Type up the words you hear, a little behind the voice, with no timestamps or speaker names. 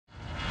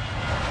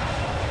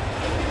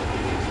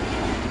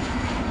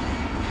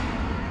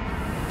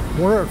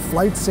We're at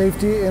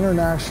FlightSafety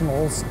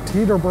International's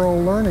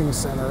Teterboro Learning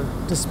Center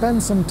to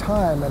spend some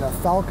time in a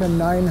Falcon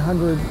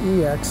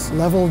 900EX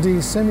Level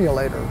D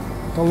simulator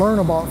to learn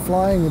about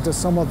flying into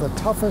some of the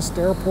toughest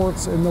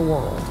airports in the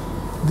world.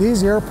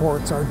 These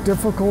airports are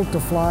difficult to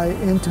fly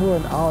into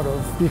and out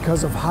of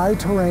because of high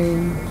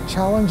terrain,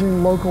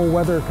 challenging local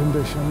weather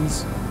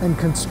conditions, and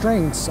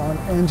constraints on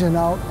engine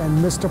out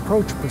and missed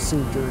approach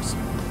procedures.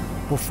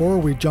 Before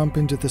we jump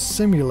into the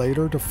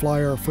simulator to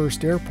fly our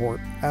first airport,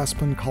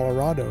 Aspen,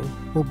 Colorado,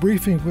 we're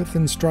briefing with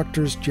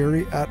instructors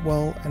Jerry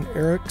Atwell and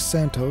Eric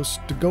Santos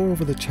to go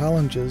over the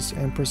challenges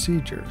and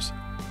procedures.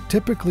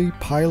 Typically,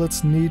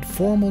 pilots need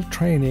formal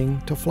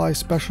training to fly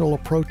special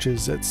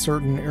approaches at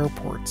certain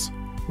airports.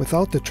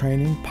 Without the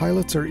training,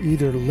 pilots are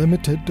either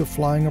limited to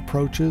flying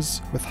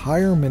approaches with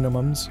higher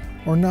minimums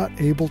or not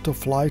able to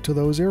fly to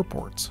those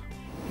airports.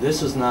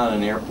 This is not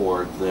an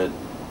airport that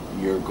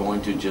you're going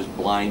to just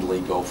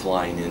blindly go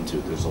flying into.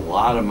 There's a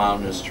lot of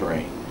mountainous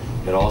terrain.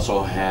 It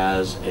also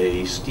has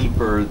a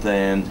steeper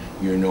than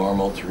your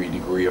normal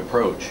 3-degree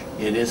approach.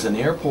 It is an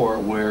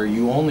airport where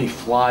you only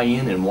fly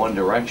in one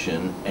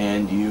direction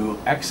and you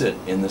exit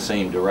in the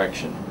same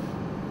direction.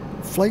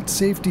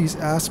 FlightSafety's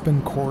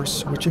Aspen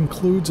course, which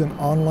includes an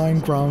online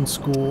ground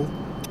school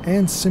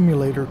and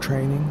simulator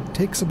training,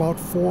 takes about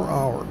 4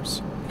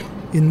 hours.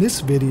 In this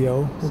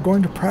video, we're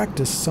going to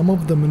practice some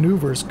of the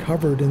maneuvers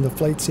covered in the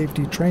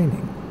FlightSafety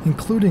training,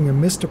 including a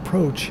missed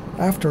approach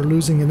after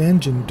losing an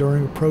engine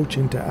during approach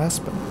into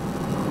Aspen.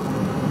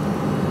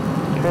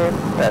 Okay,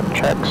 that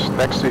checks.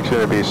 Next week's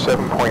going to be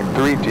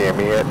 7.3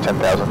 GME at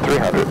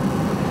 10,300.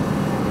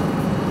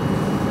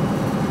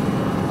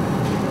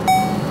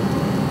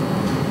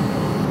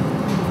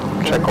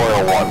 Check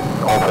oil 1.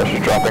 Oil pressure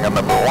dropping on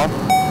number 1.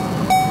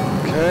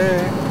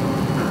 Okay.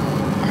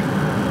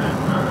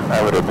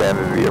 I would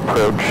abandon the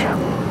approach.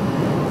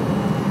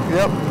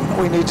 Yep,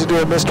 we need to do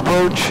a missed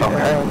approach. Okay.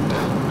 And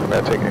I'm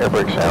going to take air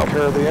brakes out. take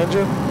care of the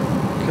engine.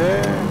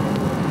 Okay.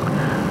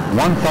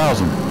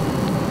 1,000.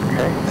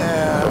 Okay.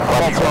 And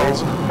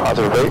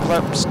positive 8.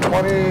 Flaps 20.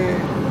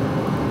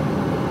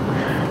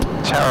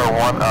 Tower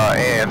 1,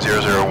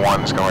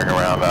 AIN001 is going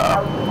around,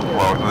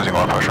 well, losing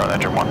oil pressure on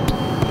engine 1.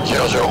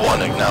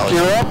 001, acknowledge.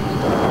 Gear up.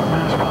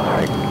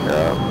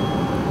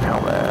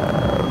 Helmet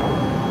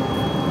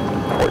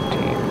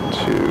 14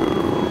 to...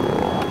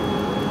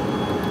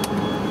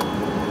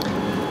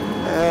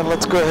 And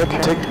let's go ahead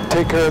and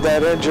take care of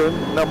that engine,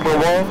 number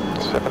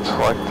 1. 7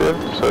 selected,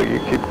 so you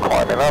keep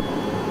climbing up.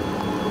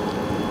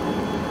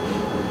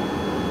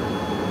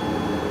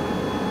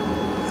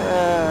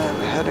 And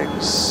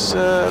heading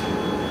set.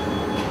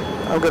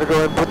 I'm going to go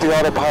ahead and put the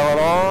autopilot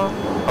on.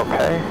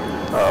 Okay.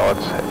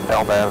 Let's hit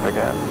LNAV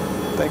again.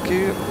 Thank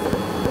you.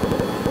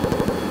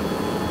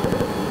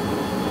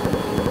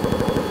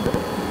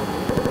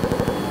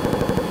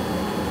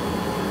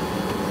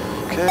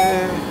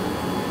 Okay.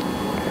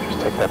 Just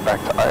take that back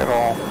to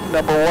idle.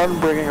 Number 1,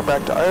 bringing it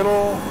back to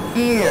idle.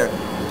 Here.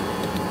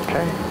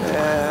 Okay.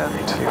 And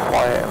You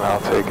fly it and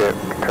I'll take it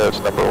because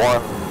number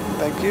 1.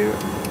 thank you.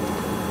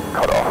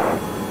 Cut off.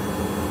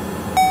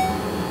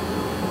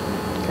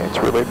 Okay, it's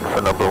related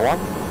for number 1.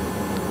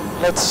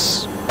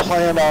 Let's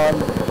plan on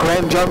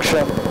Grand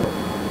Junction.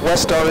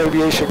 West Star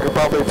Aviation could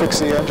probably fix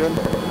the engine.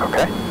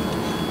 Okay.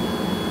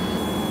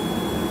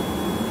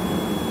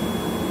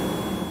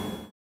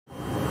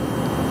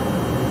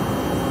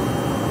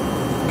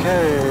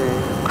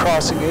 Okay,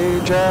 crossing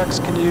Ajax.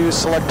 Can you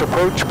select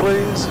approach,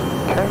 please?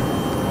 Okay.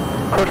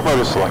 Approach mode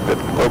is selected.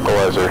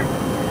 Localizer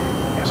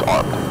is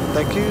armed.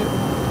 Thank you.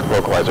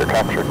 Localizer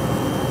captured.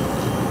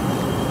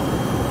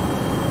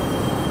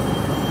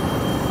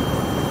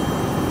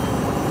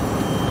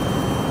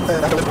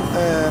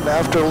 And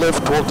after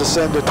lift, we'll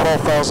descend to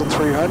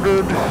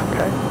 12,300.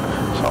 Okay.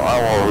 So I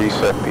will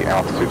reset the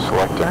altitude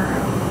selector.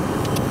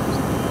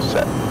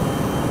 Set.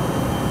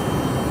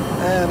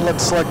 And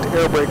let's select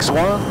air brakes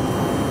 1.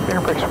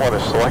 Air brakes 1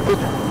 is selected.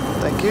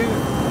 Thank you.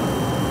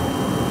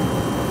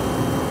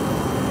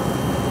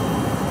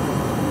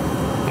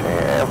 Okay,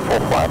 and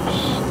full flaps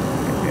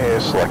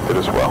is selected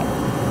as well.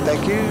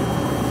 Thank you.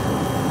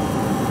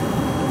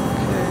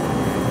 Okay,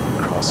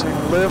 crossing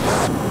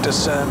lift,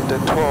 descend to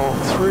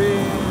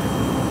 12.3.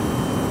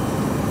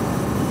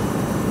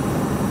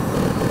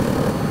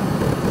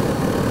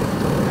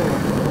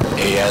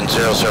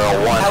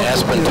 AIN001,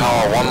 Aspen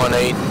Tower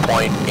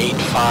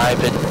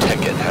 118.85 at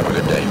ticket. Have a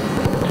good day.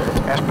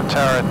 Aspen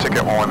Tower,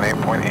 ticket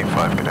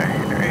 118.85 today.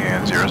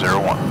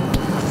 AIN001.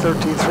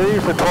 33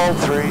 for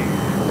 12.3.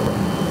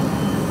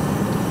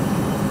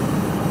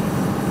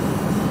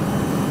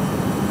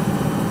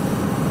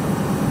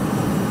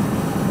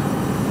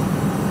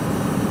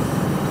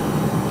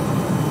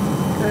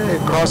 Okay,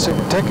 crossing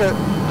ticket.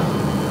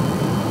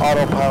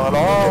 Autopilot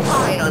off.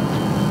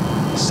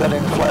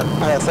 Setting flat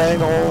path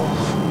angle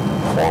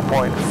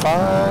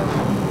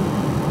 4.5.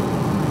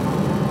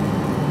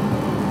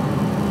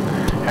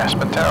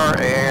 Aspen Tower,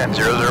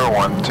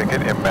 AIN001,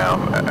 ticket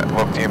inbound,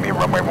 low DME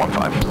runway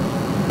 15.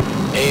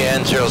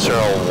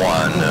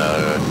 AIN001,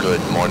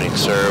 good morning,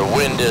 sir.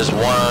 Wind is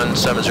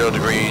 170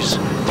 degrees,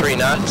 3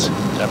 knots.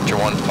 Temperature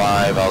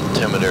 15,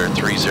 altimeter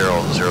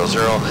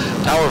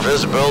 3000. Tower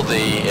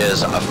visibility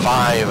is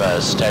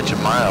 5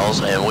 statute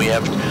miles, and we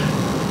have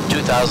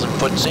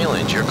 2,000-foot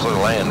ceilings. You're clear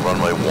to land,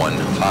 runway 15.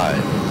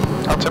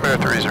 Altimeter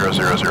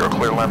 3000,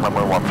 clear land,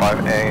 runway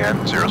 15,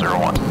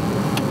 AN001.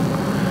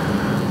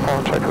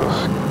 I'll check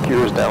those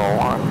gears down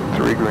along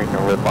 3 green, the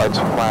red lights,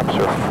 flaps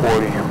are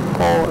 40.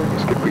 All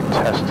these could be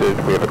tested.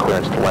 We have a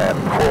clearance to land.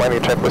 Full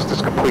landing checklist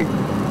is complete.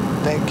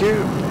 Thank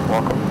you.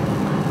 Welcome.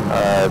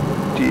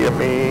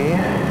 DME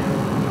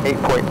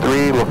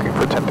 8.3, looking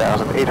for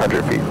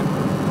 10,800 feet.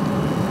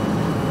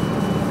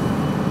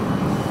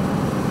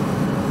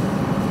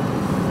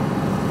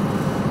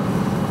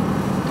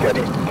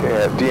 Okay,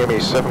 DME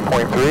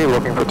 7.3,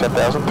 looking for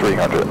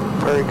 10,300.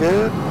 Very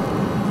good.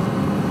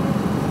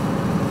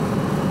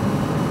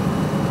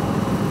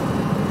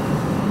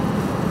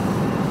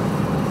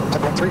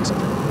 .3,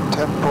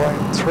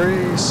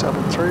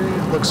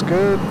 10.373, looks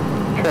good.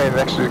 Okay,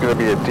 next is going to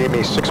be a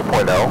DME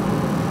 6.0,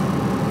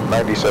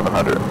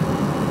 9,700.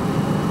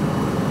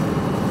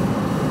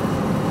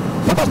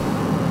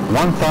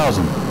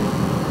 1,000.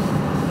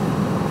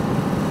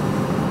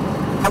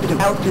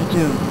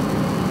 Altitude.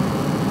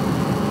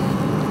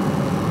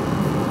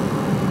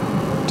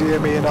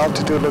 DME and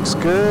altitude looks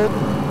good.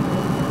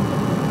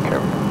 Okay,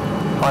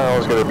 final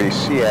is going to be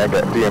SEAG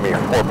at DME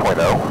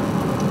 4.0.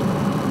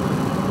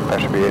 That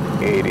should be at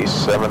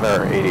 87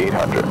 or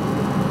 8,800.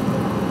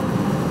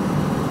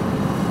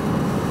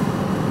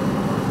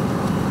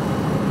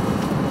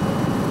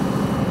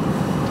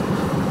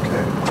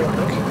 Okay,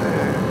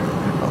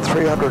 about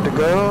 300 to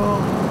go.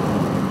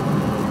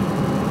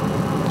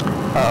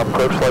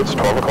 Approach flight's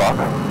 12 o'clock.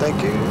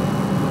 Thank you.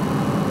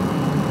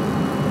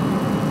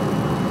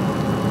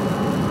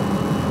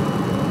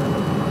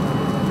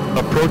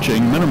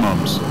 Approaching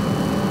minimums.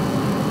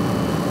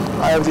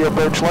 I have the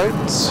approach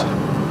lights.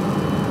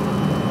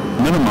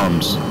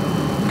 Minimums.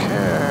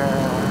 Okay.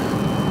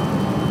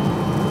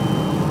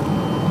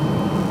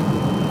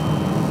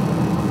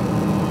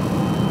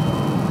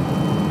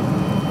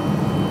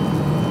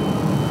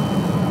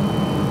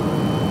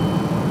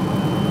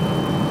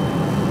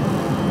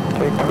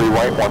 Okay, 3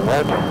 white, 1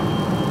 red.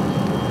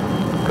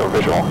 Go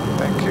visual.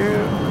 Thank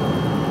you.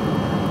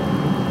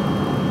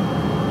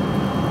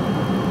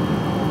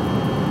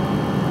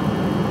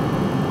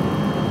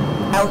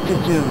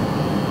 Altitude.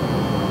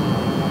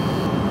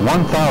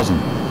 1,000.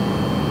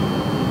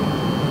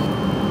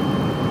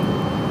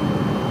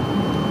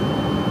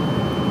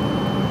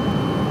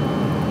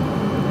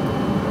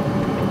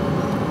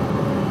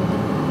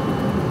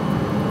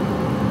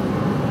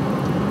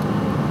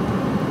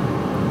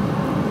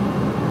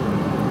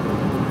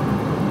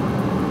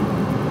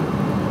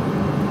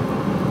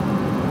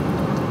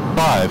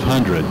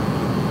 $500.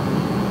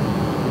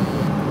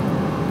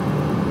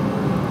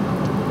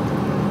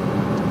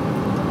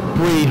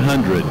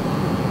 300.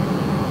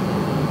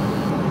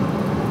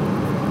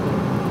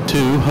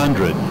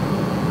 200.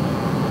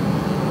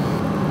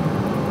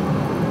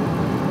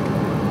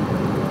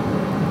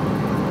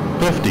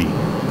 50,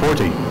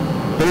 40,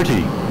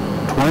 30,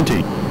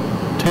 20,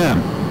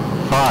 10,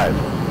 5.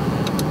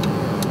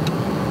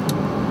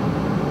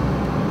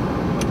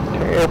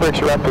 Okay, air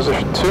brakes are at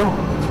position 2.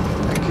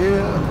 Thank you.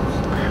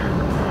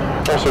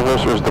 Thrust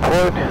reverser is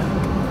deployed.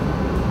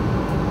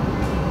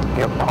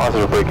 Yep,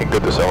 positive braking,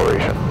 good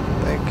deceleration.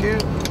 Thank you.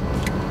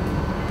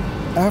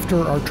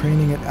 After our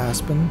training at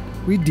Aspen,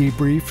 we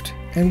debriefed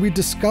and we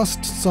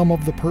discussed some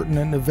of the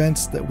pertinent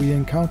events that we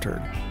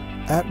encountered.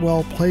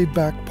 Atwell played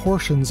back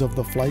portions of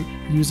the flight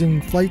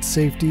using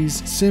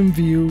FlightSafety's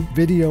SimView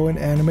video and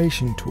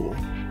animation tool.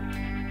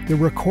 The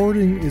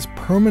recording is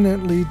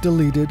permanently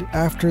deleted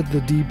after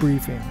the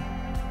debriefing.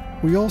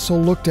 We also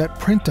looked at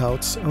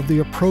printouts of the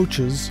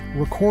approaches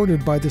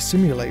recorded by the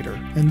simulator,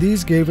 and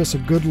these gave us a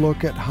good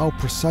look at how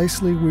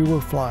precisely we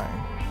were flying.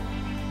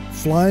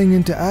 Flying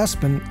into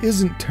Aspen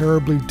isn't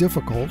terribly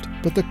difficult,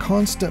 but the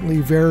constantly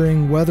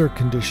varying weather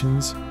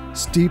conditions,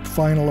 steep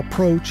final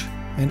approach,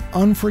 and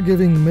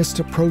unforgiving missed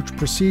approach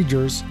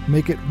procedures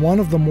make it one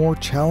of the more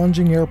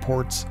challenging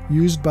airports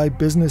used by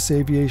business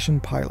aviation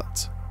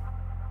pilots.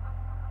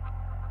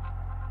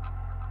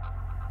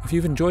 If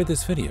you've enjoyed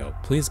this video,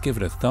 please give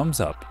it a thumbs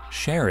up,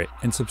 share it,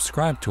 and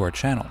subscribe to our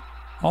channel.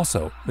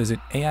 Also, visit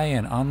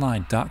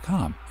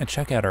AINonline.com and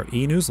check out our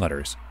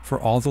e-newsletters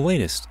for all the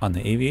latest on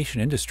the aviation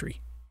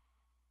industry.